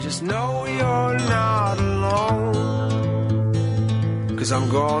just know you're not alone, 'cause I'm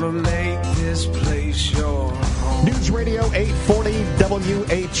gonna make this place your home. News Radio 840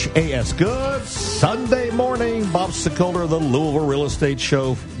 WHAS. Good Sunday morning. Bob Sokoler of the Louisville Real Estate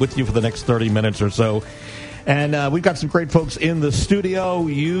Show with you for the next 30 minutes or so. And we've got some great folks in the studio.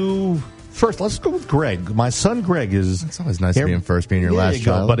 First, let's go with Greg. My son Greg is... It's always nice to be in first, being your last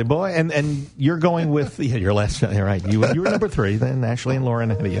child. Buddy boy. And you're going with... Yeah, your last child. Right. You were number 3, then Ashley and Lauren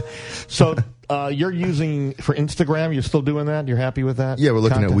ahead of you. So you're using, for Instagram, you're still doing that? You're happy with that? Yeah, we're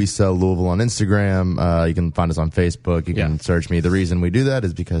looking at We Sell Louisville on Instagram. You can find us on Facebook. You can search me. The reason we do that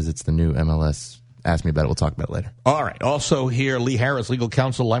is because it's the new MLS. Ask me about it. We'll talk about it later. All right. Also here, Lee Harris, Legal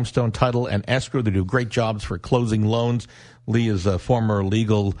Counsel, Limestone Title and Escrow. They do great jobs for closing loans. Lee is a former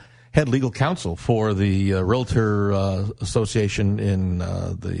head legal counsel for the Realtor Association in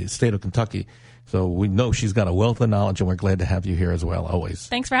the state of Kentucky. So we know she's got a wealth of knowledge, and we're glad to have you here as well, always.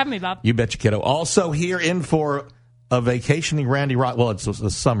 Thanks for having me, Bob. You betcha, kiddo. Also here in for a vacationing Randy Rock. Well, it's the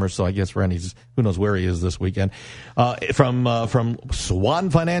summer, so I guess Randy's, who knows where he is this weekend. From Swan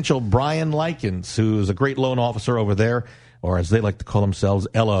Financial, Brian Likens, who is a great loan officer over there, or as they like to call themselves,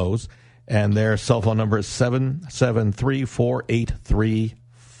 LOs. And their cell phone number is 773-4834.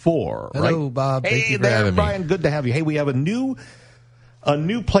 Hello, right? Bob. Thank you for there, having Brian. me. Good to have you. Hey, we have a new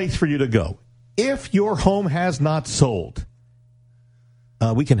place for you to go. If your home has not sold,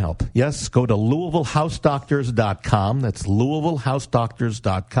 we can help. Yes, go to LouisvilleHouseDoctors.com. That's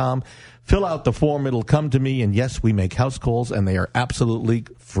LouisvilleHouseDoctors.com. Fill out the form. It'll come to me. And, yes, we make house calls, and they are absolutely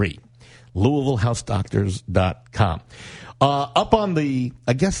free. LouisvilleHouseDoctors.com. Up on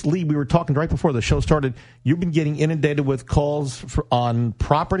I guess, Lee, we were talking right before the show started. You've been getting inundated with calls on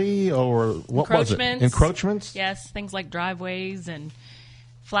property, or what was it? Encroachments? Yes, things like driveways and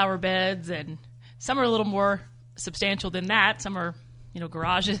flower beds, and some are a little more substantial than that. Some are,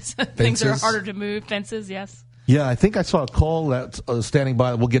 garages. Things that are harder to move. Fences, yes. Yeah, I think I saw a call that's standing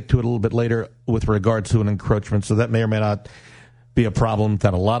by. We'll get to it a little bit later with regards to an encroachment, so that may or may not be a problem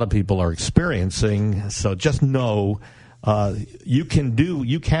that a lot of people are experiencing. So just know... there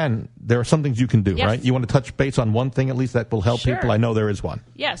are some things you can do, yes. right? You want to touch base on one thing at least that will help people? I know there is one.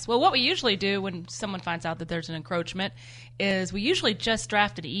 Yes. Well, what we usually do when someone finds out that there's an encroachment is we usually just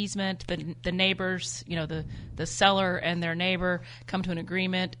draft an easement. The neighbors, the seller and their neighbor come to an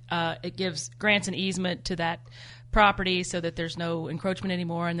agreement. It grants an easement to that property so that there's no encroachment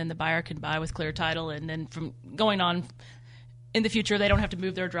anymore, and then the buyer can buy with clear title, and then from going on in the future, they don't have to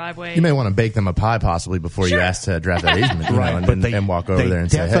move their driveway. You may want to bake them a pie possibly before you ask to draft that easement, and walk over there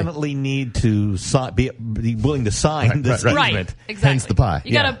and say, hey. They definitely need to be willing to sign this easement. Right, exactly. Hence the pie.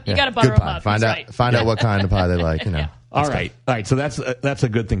 You got to butter them up. Find out what kind of pie they like. All right. So that's a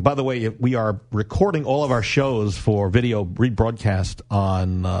good thing. By the way, we are recording all of our shows for video rebroadcast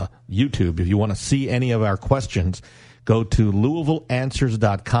on YouTube. If you want to see any of our questions, go to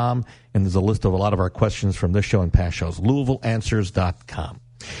LouisvilleAnswers.com, and there's a list of a lot of our questions from this show and past shows. LouisvilleAnswers.com.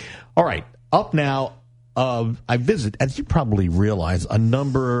 All right, up now, I visit, as you probably realize, a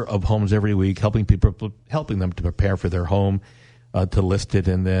number of homes every week, helping them to prepare for their home, to list it,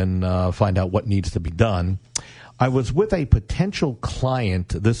 and then find out what needs to be done. I was with a potential client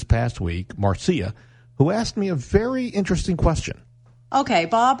this past week, Marcia, who asked me a very interesting question. Okay,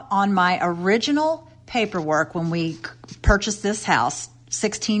 Bob, on my original paperwork when we purchased this house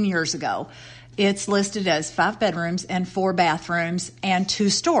 16 years ago, it's listed as 5 bedrooms and 4 bathrooms and 2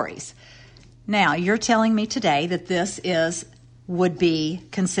 stories. Now, you're telling me today that this would be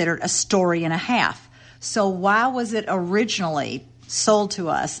considered a story and a half. So why was it originally sold to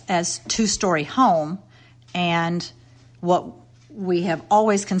us as 2-story home and what we have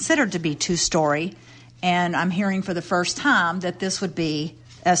always considered to be 2-story, and I'm hearing for the first time that this would be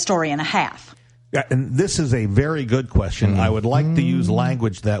a story and a half? Yeah, and this is a very good question. I would like to use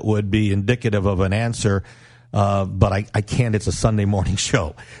language that would be indicative of an answer, but I can't. It's a Sunday morning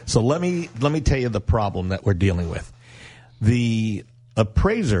show. So let me tell you the problem that we're dealing with. The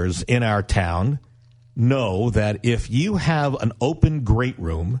appraisers in our town know that if you have an open great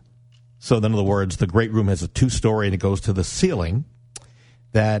room, so in other words, the great room has a 2-story and it goes to the ceiling,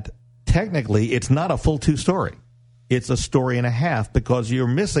 that technically it's not a full 2-story. It's a story and a half because you're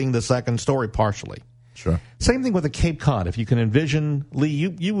missing the 2nd story partially. Sure. Same thing with a Cape Cod. If you can envision, Lee,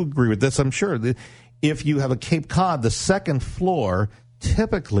 you agree with this, I'm sure. If you have a Cape Cod, the 2nd floor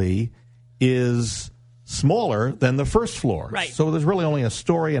typically is smaller than the 1st floor. Right. So there's really only a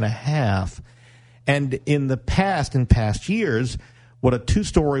story and a half. And in past years, What a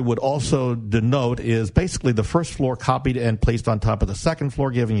two-story would also denote is basically the first floor copied and placed on top of the second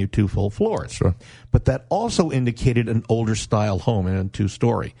floor, giving you 2 full floors. Sure. But that also indicated an older style home in a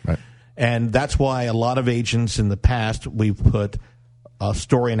two-story. Right. And that's why a lot of agents in the past, we've put a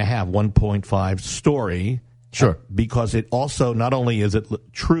story and a half, 1.5 story. Sure. Because it also, not only is it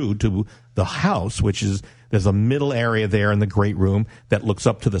true to the house, which is, there's a middle area there in the great room that looks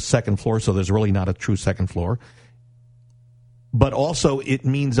up to the second floor, so there's really not a true second floor. But also it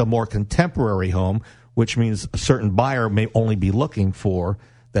means a more contemporary home, which means a certain buyer may only be looking for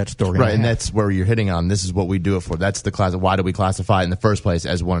that story. Right, and that's where you're hitting on. This is what we do it for. That's the class. Why do we classify it in the first place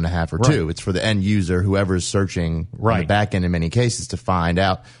as 1.5 or 2? It's for the end user, whoever's searching on the back end in many cases to find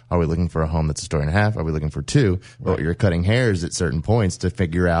out, are we looking for a home that's a story and a half? Are we looking for 2? Well, you're cutting hairs at certain points to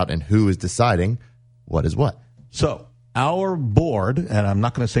figure out and who is deciding what is what. So our board, and I'm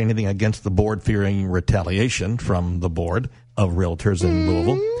not going to say anything against the board fearing retaliation from the board of realtors in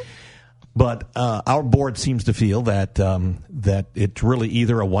Louisville, but our board seems to feel that that it's really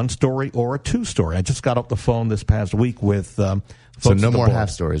either a 1-story or a 2-story. I just got off the phone this past week with folks so no at the more board. half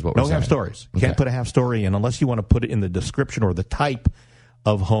stories. What we're no saying. half stories. Okay. Can't put a half story in unless you want to put it in the description or the type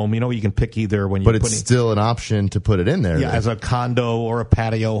of home. You know, you can pick either when you're But it's putting, still an option to put it in there. yeah, as a condo or a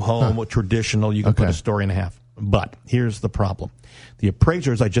patio home or traditional, you can put a story and a half. But here's the problem. The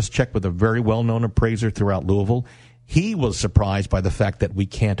appraisers, I just checked with a very well-known appraiser throughout Louisville. He was surprised by the fact that we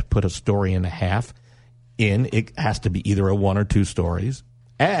can't put a story and a half in. It has to be either a 1 or 2 stories.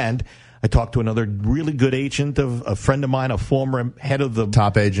 And I talked to another really good agent, of a friend of mine, a former head of the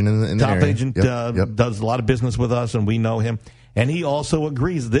top agent in the top area. agent, does a lot of business with us, and we know him. And he also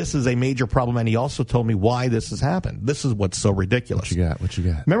agrees this is a major problem, and he also told me why this has happened. This is what's so ridiculous. What you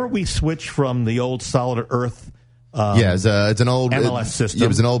got? Remember we switched from the old Solid Earth it's an old MLS system. It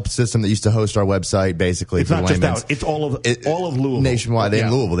was an old system that used to host our website, basically. It's for not just layman's. ours. It's all of Louisville. Nationwide. In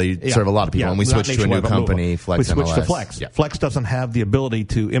Louisville, they serve a lot of people. And we Not switched to a new nationwide, but company, Louisville. Flex We switched MLS. to Flex. Yeah. Flex doesn't have the ability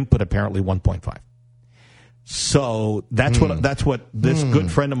to input, apparently, 1.5. So that's what this good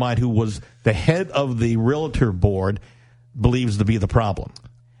friend of mine, who was the head of the realtor board, believes to be the problem.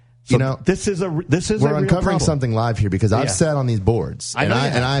 So this is we're a real uncovering problem. something live here because I've sat on these boards. I know you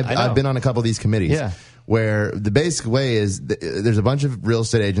have. I've been on a couple of these committees. Yeah. Where the basic way is there's a bunch of real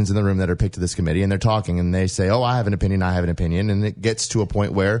estate agents in the room that are picked to this committee, and they're talking, and they say, I have an opinion, and it gets to a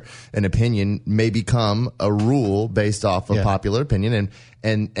point where an opinion may become a rule based off of popular opinion,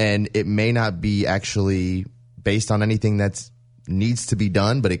 and it may not be actually based on anything that's needs to be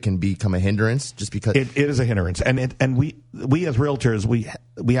done, but it can become a hindrance just because it is a hindrance. And we as realtors,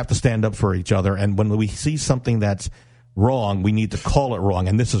 we have to stand up for each other, and when we see something that's wrong, we need to call it wrong,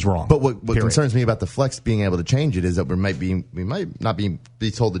 and this is wrong. But what concerns me about the Flex being able to change it is that we might not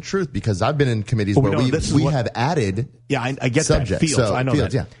be told the truth, because I've been in committees where we have added I get subject. that. Fields, so, I know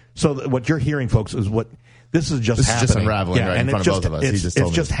Fields, that. Yeah. So what you're hearing, folks, is this is just happening. This is just unraveling right in front of both of us.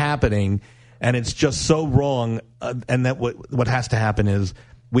 It's just happening, and it's just so wrong, and that what has to happen is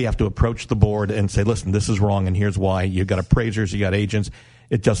we have to approach the board and say, listen, this is wrong, and here's why. You've got appraisers, you got agents.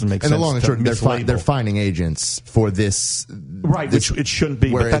 It doesn't make sense. And the long and short, they're finding agents for this. Right, which it shouldn't be,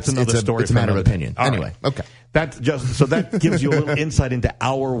 but that's another story. It's a matter of opinion. Anyway, okay. That gives you a little insight into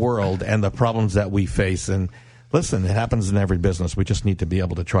our world and the problems that we face. And listen, it happens in every business. We just need to be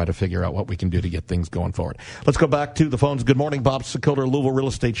able to try to figure out what we can do to get things going forward. Let's go back to the phones. Good morning, Bob Sokoler, Louisville Real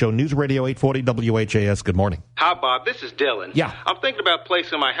Estate Show, News Radio 840 WHAS. Good morning. Hi, Bob. This is Dylan. Yeah. I'm thinking about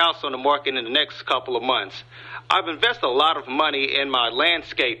placing my house on the market in the next couple of months. I've invested a lot of money in my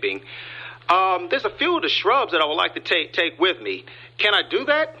landscaping. There's a few of the shrubs that I would like to take with me. Can I do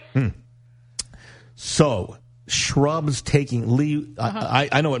that? So, shrubs taking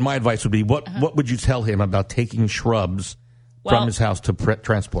I know what my advice would be. What would you tell him about taking shrubs from his house to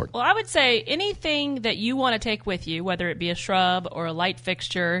transport? Well, I would say anything that you want to take with you, whether it be a shrub or a light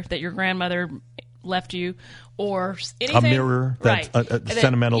fixture that your grandmother left you, or anything, a mirror that's a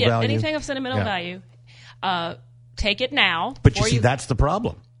sentimental value. Anything of sentimental value. Take it now. But you see, that's the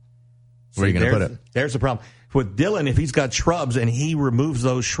problem. Where are you going to put it? There's the problem. With Dylan, if he's got shrubs and he removes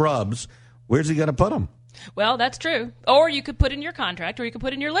those shrubs, where's he going to put them? Well, that's true. Or you could put in your contract, or you could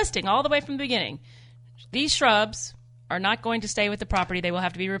put in your listing all the way from the beginning. These shrubs are not going to stay with the property. They will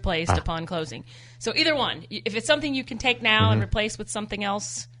have to be replaced upon closing. So either one. If it's something you can take now and replace with something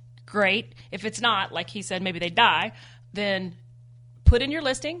else, great. If it's not, like he said, maybe they die, then put in your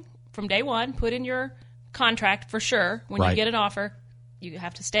listing from day one, put in your contract for sure. When you get an offer, you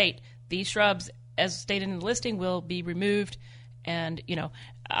have to state these shrubs, as stated in the listing, will be removed. And,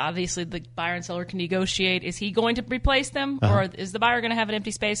 obviously the buyer and seller can negotiate. Is he going to replace them, or is the buyer going to have an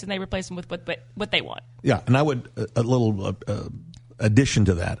empty space and they replace them with what they want? Yeah, and I would, a little addition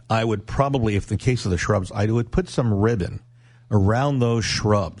to that, I would probably, if in the case of the shrubs, I would put some ribbon around those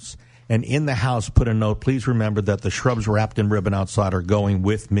shrubs. And in the house, put a note, please remember that the shrubs wrapped in ribbon outside are going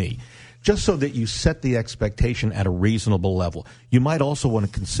with me. Just so that you set the expectation at a reasonable level. You might also want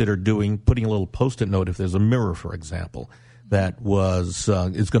to consider putting a little Post-it note if there's a mirror, for example, that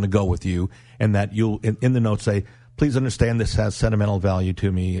is going to go with you, and that you'll, in the note, say, please understand this has sentimental value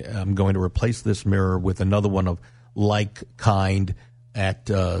to me. I'm going to replace this mirror with another one of like kind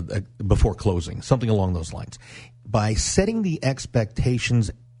before closing, something along those lines. By setting the expectations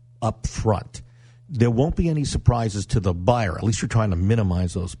up front, there won't be any surprises to the buyer. At least you're trying to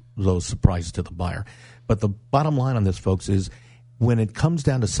minimize those surprises to the buyer. But the bottom line on this, folks, is when it comes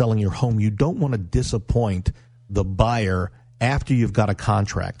down to selling your home, you don't want to disappoint the buyer after you've got a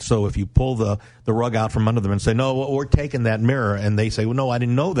contract. So if you pull the rug out from under them and say, no, we're taking that mirror, and they say, well, no, I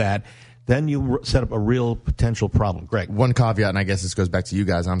didn't know that, then you set up a real potential problem. Greg. One caveat, and I guess this goes back to you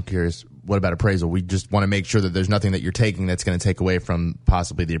guys. I'm curious, what about appraisal? We just want to make sure that there's nothing that you're taking that's going to take away from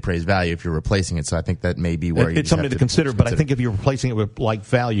possibly the appraised value if you're replacing it. So I think that may be where it's something to consider. But I think if you're replacing it with like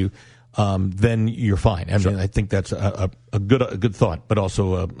value, then you're fine. I mean, I think that's a good thought, but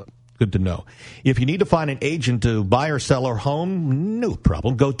also good to know. If you need to find an agent to buy or sell our home, no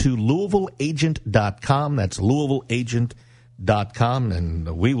problem. Go to LouisvilleAgent.com. That's LouisvilleAgent.com,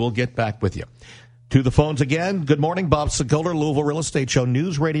 and we will get back with you. To the phones again. Good morning, Bob Sokoler, Louisville Real Estate Show,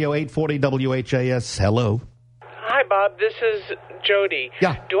 News Radio 840 WHAS. Hello. Hi, Bob. This is Jody.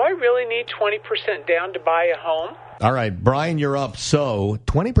 Yeah. Do I really need 20% down to buy a home? All right, Brian, you're up. So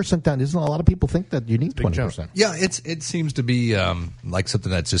 20% down. Isn't a lot of people think that you need 20%? Yeah, it seems to be like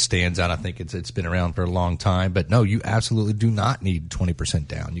something that just stands out. I think it's been around for a long time. But no, you absolutely do not need 20%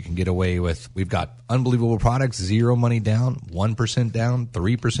 down. You can get away with, we've got unbelievable products, 0 money down, 1% down,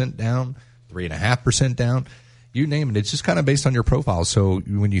 3% down, 3.5% down. You name it. It's just kind of based on your profile. So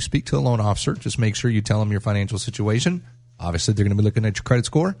when you speak to a loan officer, just make sure you tell them your financial situation. Obviously, they're going to be looking at your credit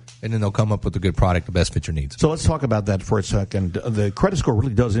score, and then they'll come up with a good product to best fit your needs. So let's talk about that for a second. The credit score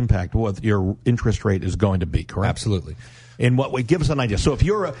really does impact what your interest rate is going to be, correct? Absolutely. And what would give us an idea. So if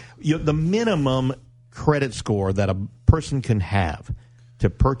you're the minimum credit score that a person can have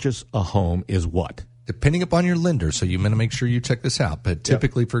to purchase a home is what? Depending upon your lender, so you want to make sure you check this out. But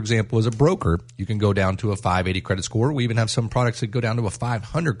typically, for example, as a broker, you can go down to a 580 credit score. We even have some products that go down to a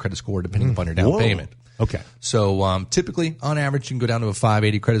 500 credit score, depending upon your down payment. Okay. So typically, on average, you can go down to a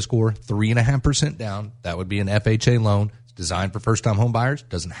 580 credit score, 3.5% down. That would be an FHA loan. It's designed for first-time home buyers.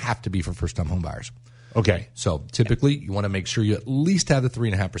 Doesn't have to be for first-time home buyers. Okay. So typically, you want to make sure you at least have the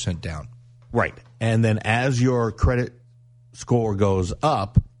 3.5% down. Right. And then as your credit score goes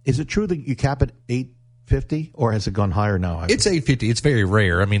up, is it true that you cap at 850, or has it gone higher now? It's 850. It's very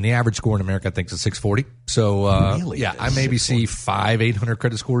rare. I mean, the average score in America, I think, is 640. So, really? Yeah, I maybe see 800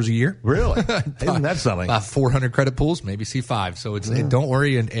 credit scores a year. Really? Isn't that something? 400 credit pools, maybe see 5. So don't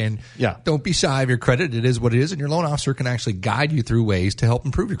worry and don't be shy of your credit. It is what it is, and your loan officer can actually guide you through ways to help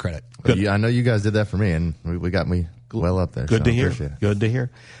improve your credit. Yeah, I know you guys did that for me, and we got me well up there. Good to hear. Appreciate it. Good to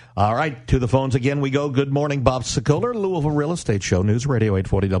hear. All right, to the phones again we go. Good morning, Bob Sokoler, Louisville Real Estate Show, News Radio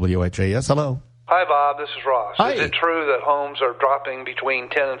 840 WHAS. Hello. Hi, Bob. This is Ross. Hi. Is it true that homes are dropping between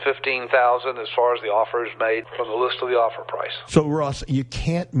 $10,000 and $15,000 as far as the offers made from the list of the offer price? So, Ross, you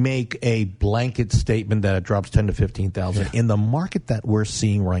can't make a blanket statement that it drops $10,000 to $15,000 in the market that we're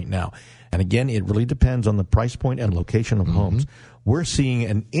seeing right now. And again, it really depends on the price point and location of homes. We're seeing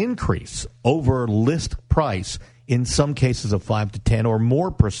an increase over list price in some cases of 5 to 10 or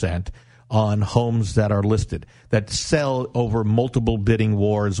more % on homes that are listed, that sell over multiple bidding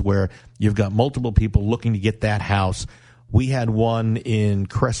wars where you've got multiple people looking to get that house. We had one in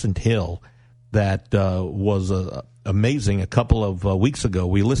Crescent Hill that was amazing a couple of weeks ago.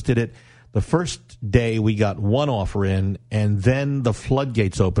 We listed it. The first day we got one offer in, and then the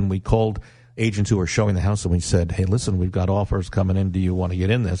floodgates opened. We called agents who were showing the house, and we said, hey, listen, we've got offers coming in. Do you want to get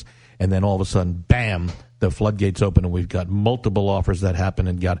in this? And then all of a sudden, bam, the floodgates open, and we've got multiple offers that happen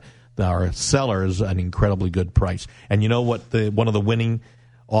and got our sellers an incredibly good price. And you know what one of the winning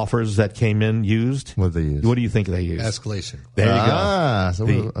offers that came in used? What did they use? What do you think they used? Escalation. There you go. So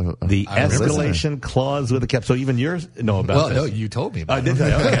the escalation clause with a cap. So even yours know about this. Well, no, you told me about I did.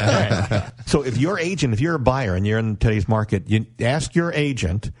 Okay. All right. So if you're a buyer and you're in today's market, you ask your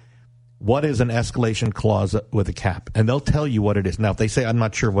agent, what is an escalation clause with a cap? And they'll tell you what it is. Now, if they say, I'm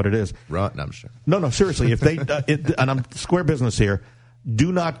not sure what it is. Right. No, I'm sure. No, seriously. If they, and I'm square business here,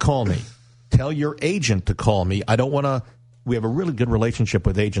 do not call me. Tell your agent to call me. I don't want to. We have a really good relationship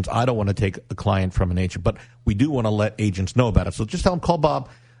with agents. I don't want to take a client from an agent, but we do want to let agents know about it. So just tell them, call Bob.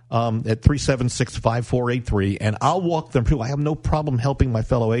 at 376-5483, and I'll walk them through. I have no problem helping my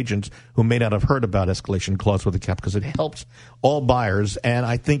fellow agents who may not have heard about escalation clause with the cap because it helps all buyers, and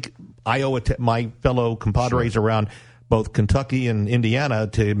I think I owe it to my fellow compadres around both Kentucky and Indiana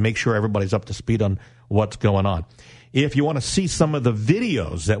to make sure everybody's up to speed on what's going on. If you want to see some of the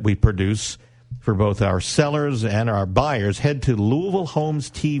videos that we produce for both our sellers and our buyers, head to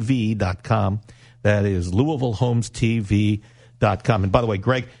LouisvilleHomesTV.com. That is LouisvilleHomesTV.com. And by the way,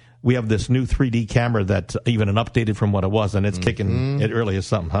 Greg, we have this new 3D camera that's even an updated from what it was, and it's kicking it really is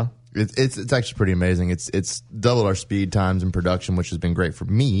something, huh? It's actually pretty amazing. It's doubled our speed times in production, which has been great for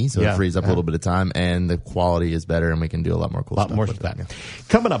me. So it frees up a little bit of time, and the quality is better, and we can do a lot more cool stuff. More stuff. Yeah.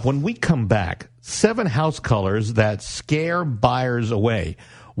 Coming up, when we come back, 7 house colors that scare buyers away.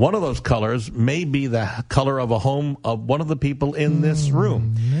 One of those colors may be the color of a home of one of the people in this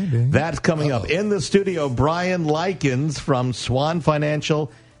room. Maybe. That's coming up. In the studio, Brian Likens from Swan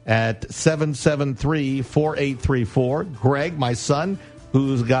Financial at 773-4834. Greg, my son,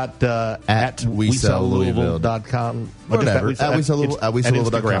 who's got at WeSellLouisville.com. Whatever. At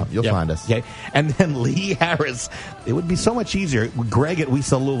WeSellLouisville.com. You'll find us. Okay. And then Lee Harris. It would be so much easier. Greg at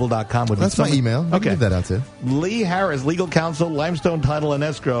WeSellLouisville.com would be That's my email. You can give that out too. Lee Harris, Legal Counsel, Limestone Title and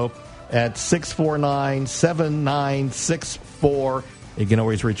Escrow at 649-7964. You can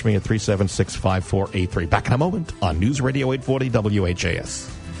always reach me at 376-5483. Back in a moment on News Radio 840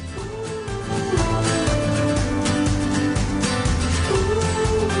 WHAS.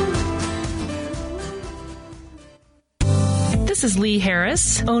 This is Lee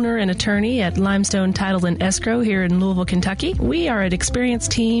Harris, owner and attorney at Limestone Title and Escrow here in Louisville, Kentucky. We are an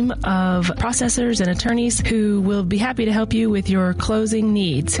experienced team of processors and attorneys who will be happy to help you with your closing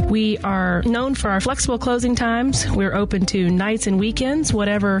needs. We are known for our flexible closing times. We're open to nights and weekends,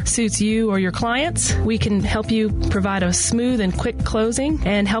 whatever suits you or your clients. We can help you provide a smooth and quick closing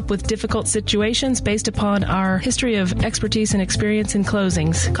and help with difficult situations based upon our history of expertise and experience in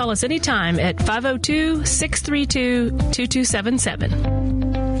closings. Call us anytime at 502-632-2277.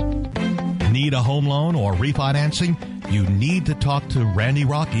 Need a home loan or refinancing? You need to talk to Randy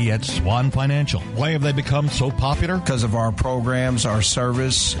Rocky at Swan Financial. Why have they become so popular? Because of our programs, our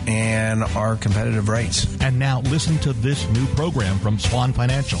service, and our competitive rates. And now listen to this new program from Swan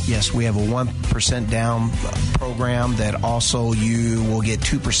Financial. Yes, we have a 1% down program that also you will get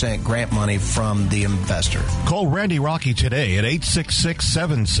 2% grant money from the investor. Call Randy Rocky today at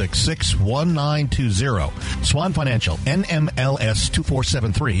 866-766-1920. Swan Financial, NMLS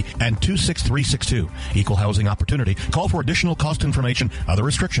 2473 and 26362. Equal housing opportunity. Call for additional cost information. Other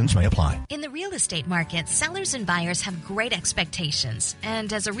restrictions may apply. In the real estate market, sellers and buyers have great expectations.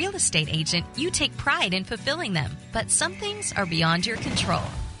 And as a real estate agent, you take pride in fulfilling them. But some things are beyond your control.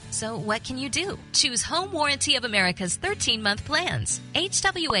 So what can you do? Choose Home Warranty of America's 13-month plans.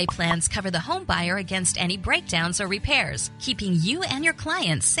 HWA plans cover the home buyer against any breakdowns or repairs, keeping you and your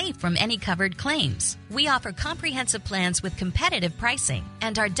clients safe from any covered claims. We offer comprehensive plans with competitive pricing,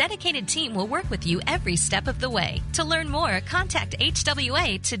 and our dedicated team will work with you every step of the way. To learn more, contact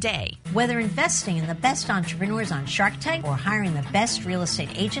HWA today. Whether investing in the best entrepreneurs on Shark Tank or hiring the best real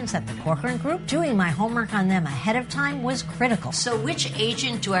estate agents at the Corcoran Group, doing my homework on them ahead of time was critical. So which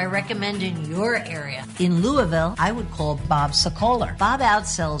agent do I recommend in your area? In Louisville, I would call Bob Sokoler. Bob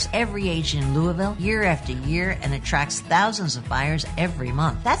outsells every agent in Louisville year after year and attracts thousands of buyers every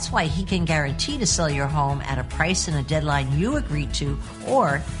month. That's why he can guarantee to sell your home at a price and a deadline you agreed to,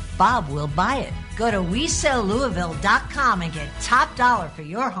 or Bob will buy it. Go to WeSellLouisville.com and get top dollar for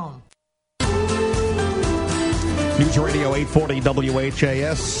your home. News Radio 840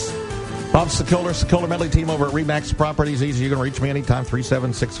 WHAS. Bob Sokoler, Sokoler Medley team over at RE/MAX Properties. Easy. You can reach me anytime,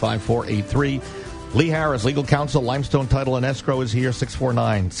 376-5483. Lee Harris, Legal Counsel, Limestone Title and Escrow is here,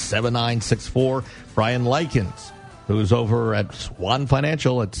 649-7964. Brian Likens, who's over at Swan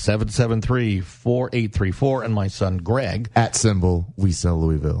Financial at 773-4834. And my son, Greg. At symbol, We Sell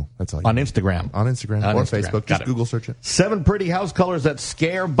Louisville. That's all. On Instagram. On Instagram or Facebook. Just Google search it. 7 pretty house colors that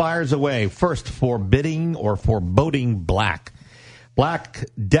scare buyers away. First, foreboding black. Black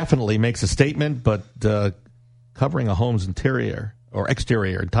definitely makes a statement, but covering a home's interior or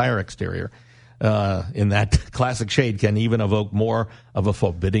entire exterior, in that classic shade can even evoke more of a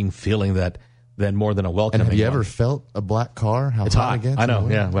forbidding feeling than more than a welcoming. And have you ever felt a black car? How it's hot. It gets? I know.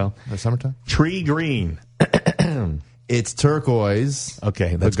 Yeah. Well, the summertime. Tree green. It's turquoise.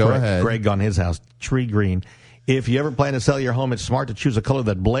 Okay, that's go correct. ahead. Greg on his house. Tree green. If you ever plan to sell your home, it's smart to choose a color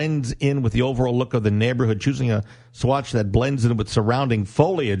that blends in with the overall look of the neighborhood. Choosing a swatch that blends in with surrounding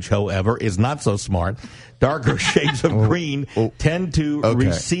foliage, however, is not so smart. Darker shades of green tend to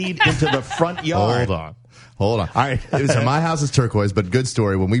recede into the front yard. Hold on. All right. So my house is turquoise, but good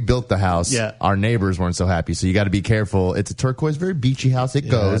story. When we built the house, our neighbors weren't so happy. So you got to be careful. It's a turquoise, very beachy house. It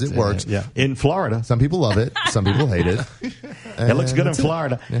goes. It works. Yeah. In Florida. Some people love it. Some people hate it. It looks good in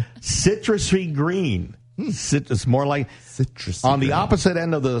Florida. Yeah. Citrusy green. It's more like citrusy. On the opposite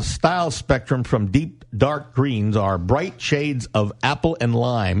end of the style spectrum from deep dark greens are bright shades of apple and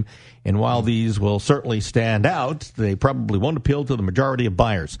lime. And while these will certainly stand out, they probably won't appeal to the majority of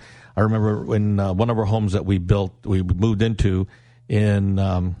buyers. I remember when one of our homes that we moved into in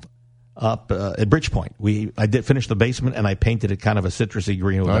up at Bridgepoint. I did finish the basement, and I painted it kind of a citrusy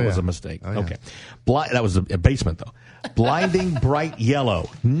green. That was a mistake. Okay. That was a basement, though. Blinding bright yellow.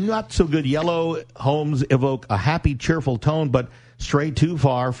 Not so good. Yellow homes evoke a happy, cheerful tone, but stray too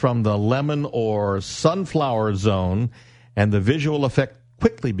far from the lemon or sunflower zone, and the visual effect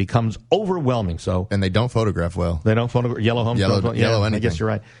quickly becomes overwhelming. And they don't photograph well. They don't photograph. Yellow homes don't photograph. Yellow anything. I guess you're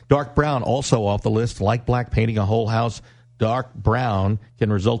right. Dark brown also off the list. Like black, painting a whole house dark brown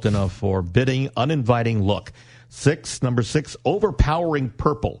can result in a forbidding, uninviting look. Number 6, overpowering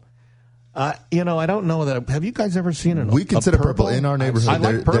purple. I don't know that. Have you guys ever seen We consider purple in our neighborhood. I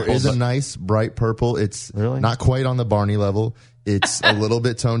like purple. There is a nice bright purple. It's not quite on the Barney level. It's a little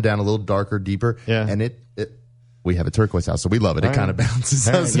bit toned down, a little darker, deeper. Yeah. And we have a turquoise house, so we love it. It kind of bounces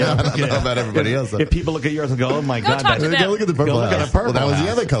us. I don't know about everybody else. If people look at yours and go, "Oh my God!" Go look at the purple. Go look at the purple. Well, that was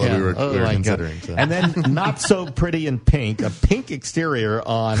the other color we were considering. So. And then not so pretty in pink. A pink exterior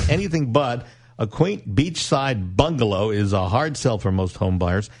on anything but a quaint beachside bungalow is a hard sell for most home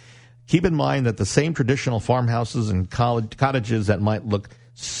buyers. Keep in mind that the same traditional farmhouses and cottages that might look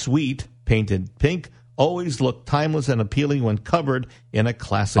sweet painted pink always look timeless and appealing when covered in a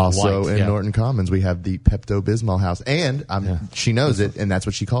classic white. Also, in Norton Commons, we have the Pepto-Bismol house, and she knows it, and that's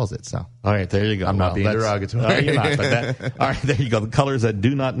what she calls it. So, all right, there you go. I'm not being derogatory. No, you're not. All right, there you go. The colors that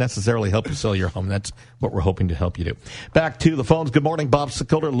do not necessarily help you sell your home. That's what we're hoping to help you do. Back to the phones. Good morning, Bob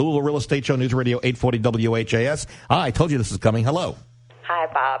Sokoler, Louisville Real Estate Show, News Radio 840 WHAS. I told you this is coming. Hello.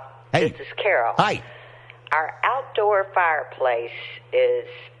 Hi, Bob. Hey. This is Carol. Hi. Our outdoor fireplace is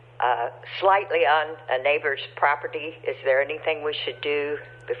slightly on a neighbor's property. Is there anything we should do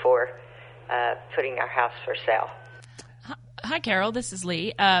before putting our house for sale? Hi, Carol. This is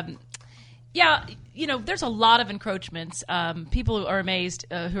Lee. There's a lot of encroachments. People are amazed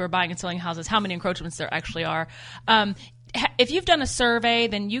who are buying and selling houses how many encroachments there actually are. If you've done a survey,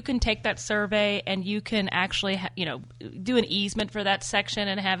 then you can take that survey and you can actually, do an easement for that section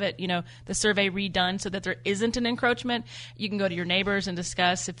and have it, the survey redone so that there isn't an encroachment. You can go to your neighbors and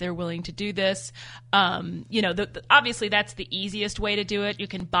discuss if they're willing to do this. Obviously that's the easiest way to do it. You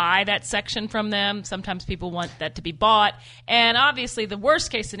can buy that section from them. Sometimes people want that to be bought. And obviously the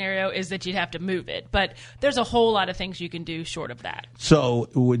worst case scenario is that you'd have to move it. But there's a whole lot of things you can do short of that. So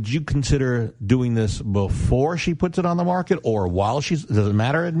would you consider doing this before she puts it on the market? Or while does it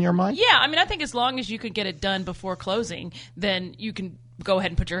matter in your mind? Yeah, I think as long as you can get it done before closing, then you can go ahead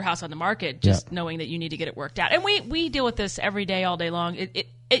and put your house on the market, just knowing that you need to get it worked out. And we deal with this every day, all day long. It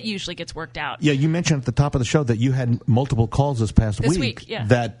usually gets worked out. Yeah, you mentioned at the top of the show that you had multiple calls this past week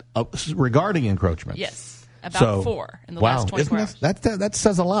that regarding encroachments. Yes, about 4 in the last 24 hours. That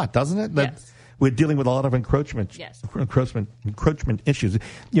says a lot, doesn't it? Yes. We're dealing with a lot of encroachment issues.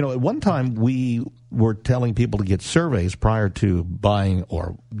 At one time we were telling people to get surveys prior to buying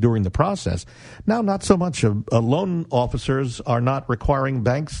or during the process. Now, not so much. Loan officers are not requiring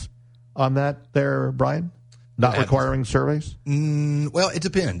banks on that there, Brian? Not requiring surveys? Well, it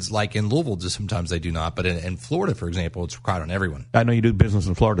depends. Like in Louisville, just sometimes they do not. But in Florida, for example, it's required on everyone. I know you do business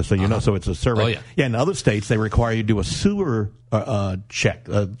in Florida, so you know. So it's a survey. Oh, yeah. Yeah, in other states, they require you to do a sewer check,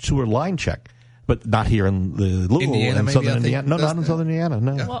 a sewer line check. But not here in the Louisville and Southern Indiana. No, not in Southern Indiana.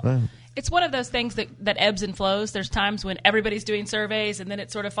 No. Yeah. Well, it's one of those things that ebbs and flows. There's times when everybody's doing surveys and then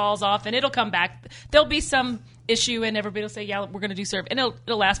it sort of falls off and it'll come back. There'll be some issue and everybody will say, yeah, we're going to do survey. And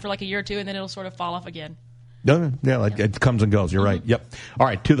it'll last for like a year or two and then it'll sort of fall off again. It comes and goes. You're right. Yep. All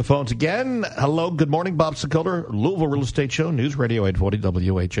right, to the phones again. Hello, good morning, Bob Sokoler, Louisville Real Estate Show, News Radio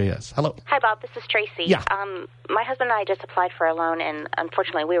 840 WHAS. Hello. Hi, Bob. This is Tracy. Yeah. My husband and I just applied for a loan, and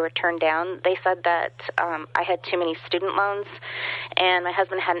unfortunately we were turned down. They said that I had too many student loans, and my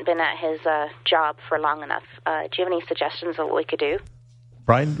husband hadn't been at his job for long enough. Do you have any suggestions of what we could do?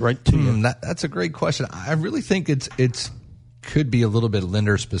 Brian, right to you. That's a great question. I really think it's could be a little bit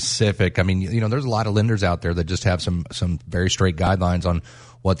lender specific. I mean, there's a lot of lenders out there that just have some very straight guidelines on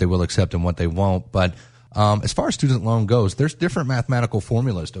what they will accept and what they won't. But as far as student loan goes, there's different mathematical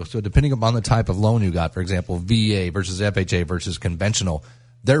formulas. So depending upon the type of loan you got, for example, VA versus FHA versus conventional,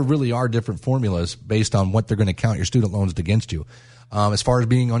 there really are different formulas based on what they're going to count your student loans against you. As far as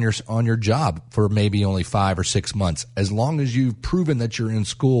being on your job for maybe only 5 or 6 months, as long as you've proven that you're in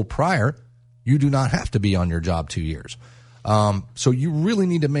school prior, you do not have to be on your job 2 years. So you really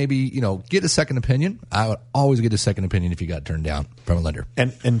need to maybe, get a second opinion. I would always get a second opinion if you got turned down from a lender.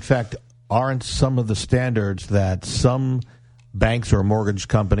 And in fact, aren't some of the standards that some banks or mortgage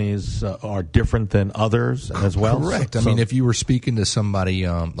companies are different than others as well? Correct. I mean, if you were speaking to somebody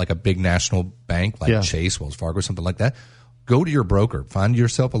like a big national bank like Chase, Wells Fargo, something like that, go to your broker. Find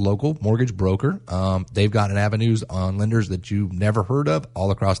yourself a local mortgage broker. They've got avenues on lenders that you've never heard of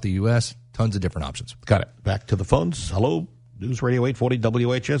all across the U.S. Tons of different options. Got it. Back to the phones. Hello, News Radio 840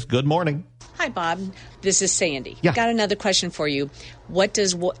 WHS. Good morning. Hi, Bob. This is Sandy. Yeah. Got another question for you. What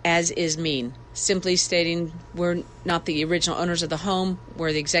does as is mean? Simply stating we're not the original owners of the home.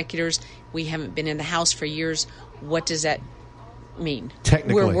 We're the executors. We haven't been in the house for years. What does that mean?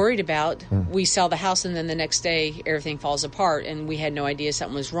 Technically. We're worried about we sell the house and then the next day everything falls apart and we had no idea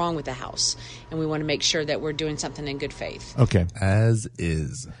something was wrong with the house. And we want to make sure that we're doing something in good faith. Okay. As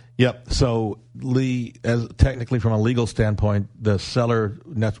is. Yep. So, Lee, technically from a legal standpoint, the seller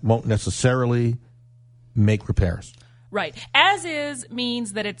won't necessarily make repairs. Right. As is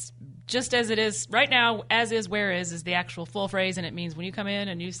means that it's just as it is right now. As is, where is the actual full phrase, and it means when you come in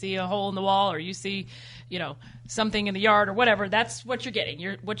and you see a hole in the wall or you see, something in the yard or whatever, that's what you're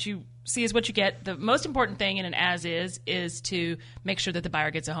getting. What you see is what you get. The most important thing in an as is to make sure that the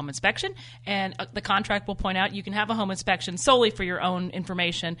buyer gets a home inspection, and the contract will point out you can have a home inspection solely for your own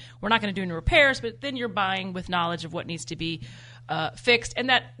information. We're not going to do any repairs, but then you're buying with knowledge of what needs to be fixed, and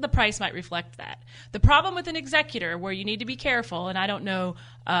that the price might reflect that. The problem with an executor, where you need to be careful, and I don't know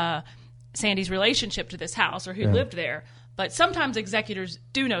Sandy's relationship to this house or who lived there, but sometimes executors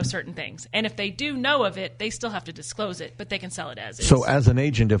do know certain things, and if they do know of it, they still have to disclose it, but they can sell it as is. So as an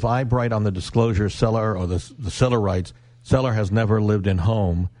agent, if I write on the disclosure seller or the seller writes, seller has never lived in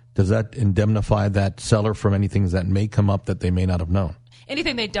home, does that indemnify that seller from anything that may come up that they may not have known?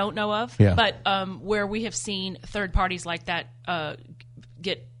 Anything they don't know of, but where we have seen third parties like that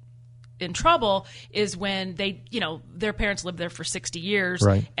get in trouble is when they, their parents lived there for 60 years,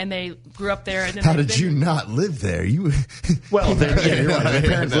 and they grew up there. And then how did you not live there? You well, you're right. Their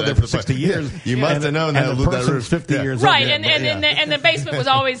parents lived there for 60 years. You must have known that. And the person's 50 years right, old. And the basement was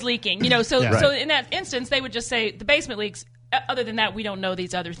always leaking. So in that instance, they would just say the basement leaks. Other than that, we don't know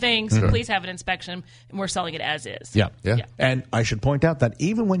these other things. Sure. Please have an inspection, and we're selling it as is. Yeah. And I should point out that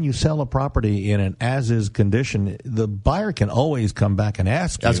even when you sell a property in an as-is condition, the buyer can always come back and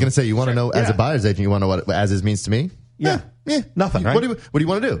ask you. I was going to say, you want to know, as a buyer's agent, you want to know what as-is means to me? Yeah. Nothing, right? What do you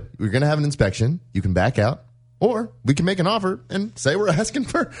want to do? We're going to have an inspection. You can back out. Or we can make an offer and say we're asking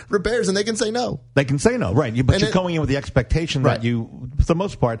for repairs, and they can say no. They can say no, right. But you're going in with the expectation that you, for the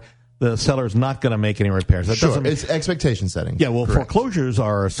most part, the seller is not going to make any repairs. That doesn't mean, it's expectation setting. Yeah, well, foreclosures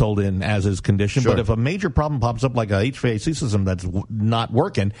are sold in as-is condition, but if a major problem pops up like a HVAC system that's not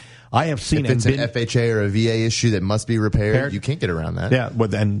working, I have seen if it's an FHA or a VA issue that must be repaired, you can't get around that. Yeah,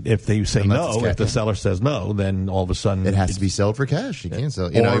 but then if they say no, if the seller says no, then all of a sudden it has to be sold for cash. You can't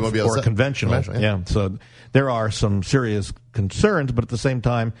sell, you won't be able to sell conventional. Yeah, so there are some serious concerns, but at the same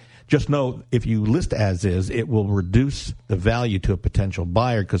time, just know if you list as is, it will reduce the value to a potential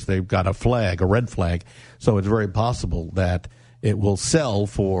buyer because they've got a red flag. So it's very possible that it will sell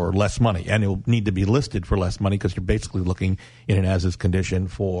for less money, and it will need to be listed for less money because you're basically looking in an as-is condition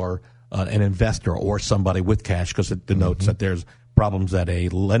for an investor or somebody with cash because it denotes that there's problems that a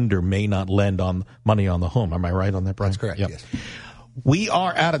lender may not lend on money on the home. Am I right on that, Brian? That's correct, yes. We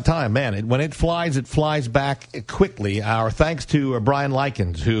are out of time, man. When it flies back quickly. Our thanks to Brian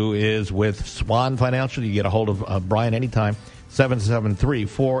Likens, who is with Swan Financial. You get a hold of Brian anytime,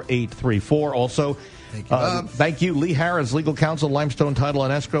 773-4834. Also, thank you, Lee Harris, Legal Counsel, Limestone Title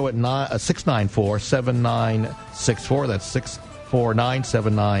and Escrow at 694-7964. That's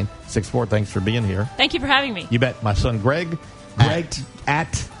 649-7964. Thanks for being here. Thank you for having me. You bet. My son, Greg at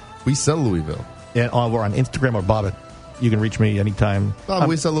We Sell Louisville. Yeah, we're on Instagram or Bob. You can reach me anytime.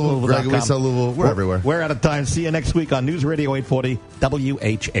 We Sell Louisville. Greg, We Sell Louisville. We're everywhere. We're out of time. See you next week on News Radio 840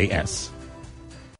 WHAS.